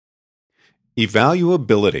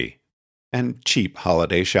Evaluability and cheap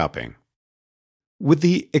holiday shopping. With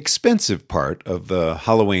the expensive part of the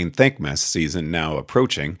Halloween Thankmas season now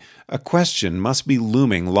approaching, a question must be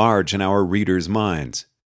looming large in our readers' minds.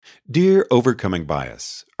 Dear Overcoming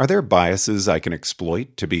Bias, are there biases I can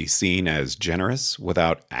exploit to be seen as generous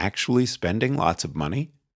without actually spending lots of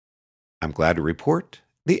money? I'm glad to report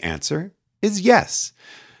the answer is yes.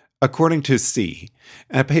 According to C,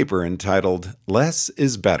 a paper entitled Less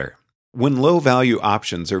is Better, when low-value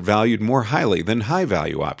options are valued more highly than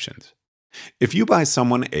high-value options. If you buy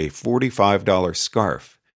someone a $45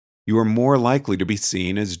 scarf, you are more likely to be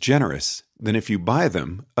seen as generous than if you buy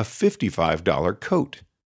them a $55 coat.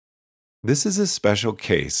 This is a special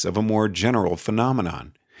case of a more general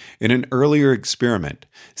phenomenon. In an earlier experiment,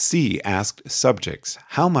 C asked subjects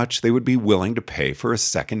how much they would be willing to pay for a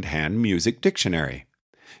second-hand music dictionary.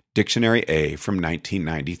 Dictionary A from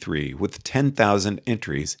 1993 with 10,000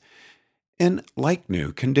 entries in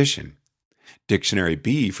like-new condition. Dictionary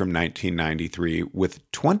B from 1993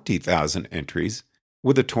 with 20,000 entries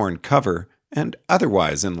with a torn cover and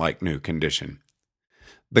otherwise in like-new condition.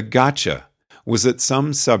 The gotcha was that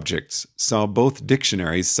some subjects saw both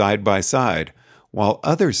dictionaries side by side, while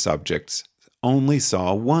other subjects only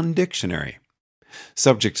saw one dictionary.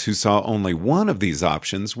 Subjects who saw only one of these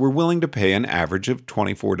options were willing to pay an average of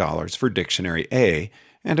 $24 for Dictionary A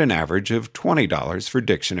and an average of $20 for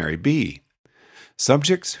Dictionary B.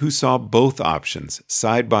 Subjects who saw both options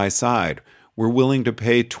side by side were willing to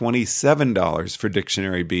pay $27 for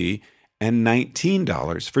Dictionary B and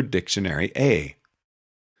 $19 for Dictionary A.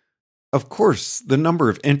 Of course, the number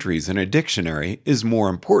of entries in a dictionary is more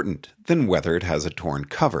important than whether it has a torn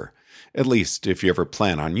cover, at least if you ever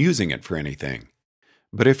plan on using it for anything.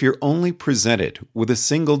 But if you're only presented with a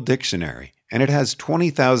single dictionary and it has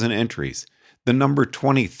 20,000 entries, the number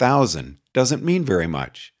 20,000 doesn't mean very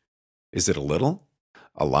much. Is it a little?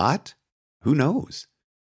 A lot? Who knows?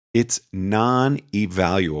 It's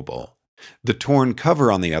non-evaluable. The torn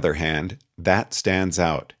cover, on the other hand, that stands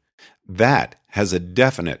out. That has a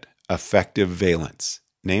definite affective valence,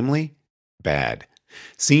 namely, bad.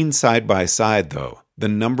 Seen side by side, though, the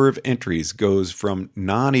number of entries goes from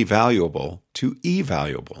non-evaluable to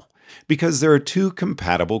evaluable because there are two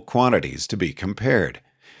compatible quantities to be compared.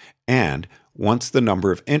 And once the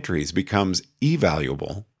number of entries becomes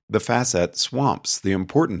evaluable, the facet swamps the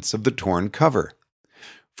importance of the torn cover.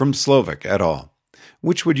 From Slovak et al.,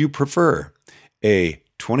 which would you prefer? A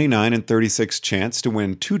 29 in 36 chance to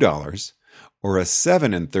win $2 or a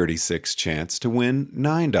 7 in 36 chance to win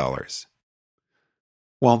 $9?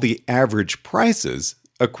 While the average prices,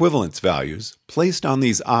 equivalence values, placed on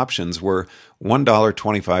these options were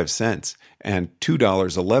 $1.25 and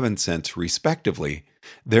 $2.11 respectively,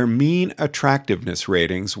 their mean attractiveness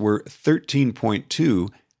ratings were 13.2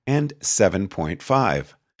 and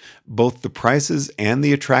 7.5. Both the prices and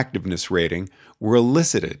the attractiveness rating were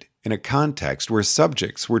elicited in a context where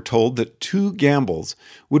subjects were told that two gambles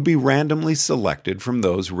would be randomly selected from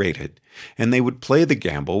those rated, and they would play the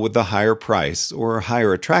gamble with the higher price or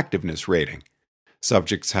higher attractiveness rating.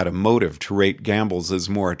 Subjects had a motive to rate gambles as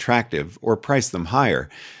more attractive or price them higher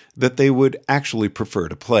that they would actually prefer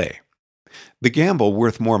to play. The gamble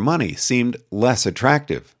worth more money seemed less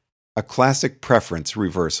attractive, a classic preference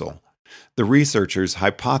reversal. The researchers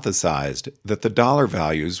hypothesized that the dollar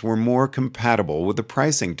values were more compatible with the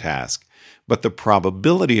pricing task, but the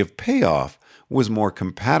probability of payoff was more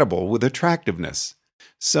compatible with attractiveness.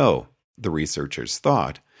 So, the researchers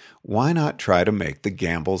thought, why not try to make the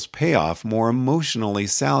gamble's payoff more emotionally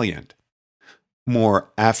salient,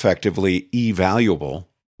 more affectively evaluable,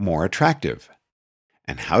 more attractive?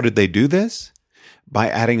 And how did they do this? By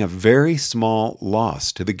adding a very small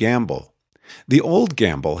loss to the gamble. The old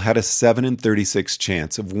gamble had a 7 in 36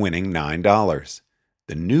 chance of winning $9.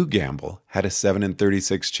 The new gamble had a 7 in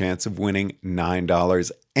 36 chance of winning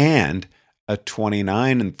 $9 and a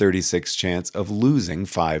 29 in 36 chance of losing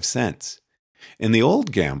 5 cents. In the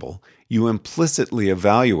old gamble, you implicitly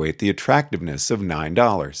evaluate the attractiveness of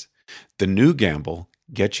 $9. The new gamble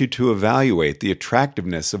gets you to evaluate the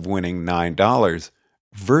attractiveness of winning $9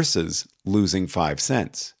 versus losing 5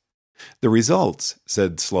 cents. The results,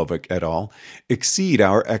 said Slovak et al., exceed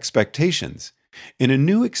our expectations. In a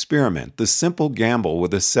new experiment, the simple gamble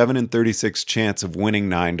with a 7 in 36 chance of winning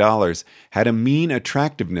 $9 had a mean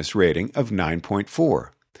attractiveness rating of 9.4,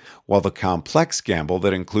 while the complex gamble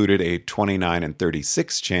that included a 29 in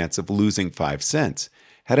 36 chance of losing 5 cents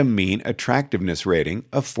had a mean attractiveness rating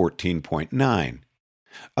of 14.9.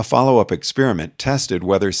 A follow-up experiment tested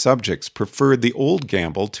whether subjects preferred the old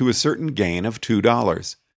gamble to a certain gain of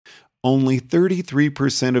 $2. Only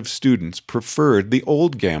 33% of students preferred the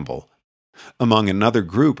old gamble, Among another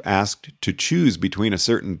group asked to choose between a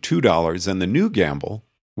certain $2 and the new gamble,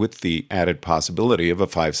 with the added possibility of a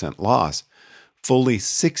 5-cent loss, fully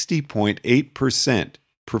 60.8%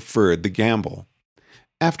 preferred the gamble.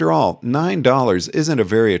 After all, $9 isn't a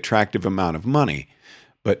very attractive amount of money,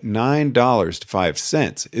 but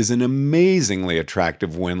 $9.05 is an amazingly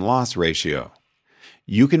attractive win-loss ratio.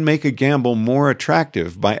 You can make a gamble more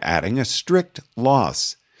attractive by adding a strict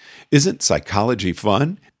loss. Isn't psychology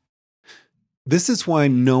fun? This is why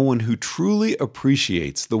no one who truly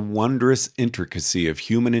appreciates the wondrous intricacy of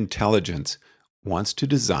human intelligence wants to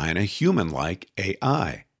design a human-like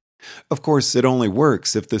AI. Of course, it only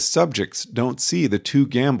works if the subjects don't see the two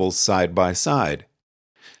gambles side by side.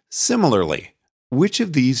 Similarly, which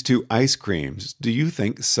of these two ice creams do you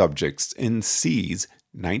think subjects in C's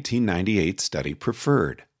 1998 study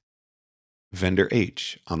preferred? Vendor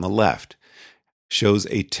H, on the left, shows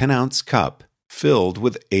a 10-ounce cup filled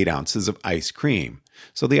with 8 ounces of ice cream,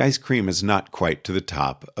 so the ice cream is not quite to the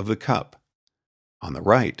top of the cup. On the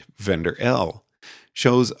right, Vendor L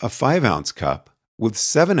shows a 5-ounce cup with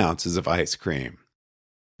 7 ounces of ice cream.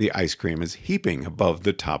 The ice cream is heaping above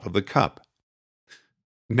the top of the cup.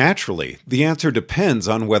 Naturally, the answer depends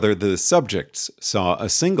on whether the subjects saw a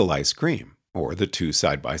single ice cream or the two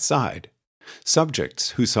side by side.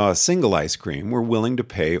 Subjects who saw a single ice cream were willing to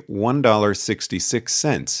pay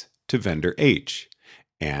 $1.66 to Vendor H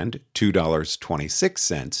and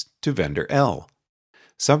 $2.26 to Vendor L.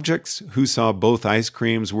 Subjects who saw both ice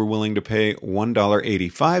creams were willing to pay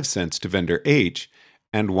 $1.85 to Vendor H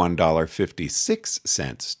and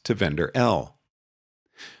 $1.56 to Vendor L.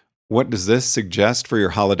 What does this suggest for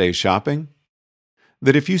your holiday shopping?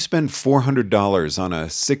 That if you spend $400 on a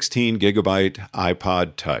 16-gigabyte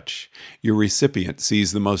iPod Touch, your recipient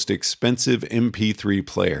sees the most expensive MP3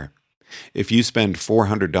 player. If you spend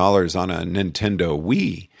 $400 on a Nintendo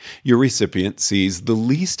Wii, your recipient sees the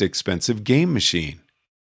least expensive game machine.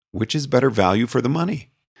 Which is better value for the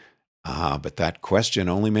money? But that question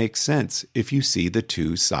only makes sense if you see the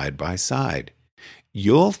two side by side.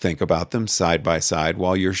 You'll think about them side by side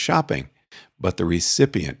while you're shopping, but the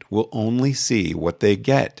recipient will only see what they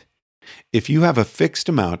get. If you have a fixed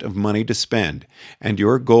amount of money to spend and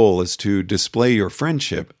your goal is to display your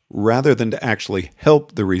friendship rather than to actually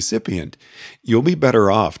help the recipient, you'll be better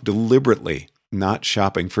off deliberately not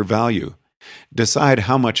shopping for value. Decide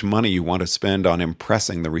how much money you want to spend on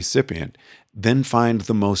impressing the recipient, then find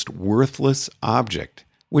the most worthless object,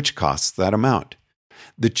 which costs that amount.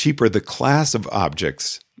 The cheaper the class of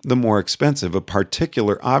objects, the more expensive a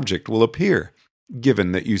particular object will appear,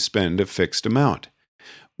 given that you spend a fixed amount.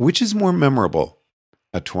 Which is more memorable,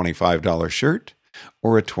 a $25 shirt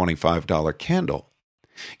or a $25 candle?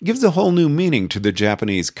 Gives a whole new meaning to the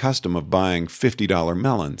Japanese custom of buying $50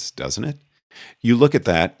 melons, doesn't it? You look at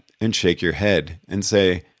that and shake your head and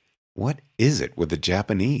say, what is it with the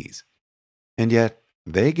Japanese? And yet,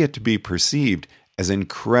 they get to be perceived as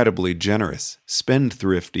incredibly generous,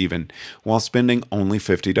 spendthrift even, while spending only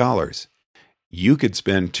 $50. You could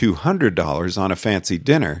spend $200 on a fancy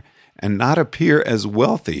dinner and not appear as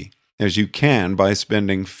wealthy as you can by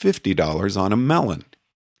spending $50 on a melon.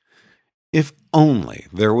 If only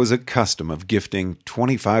there was a custom of gifting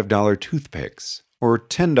 $25 toothpicks or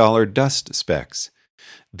 $10 dust specks,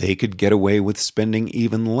 they could get away with spending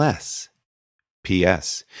even less.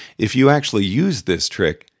 P.S. If you actually use this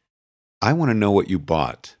trick, I want to know what you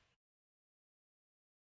bought.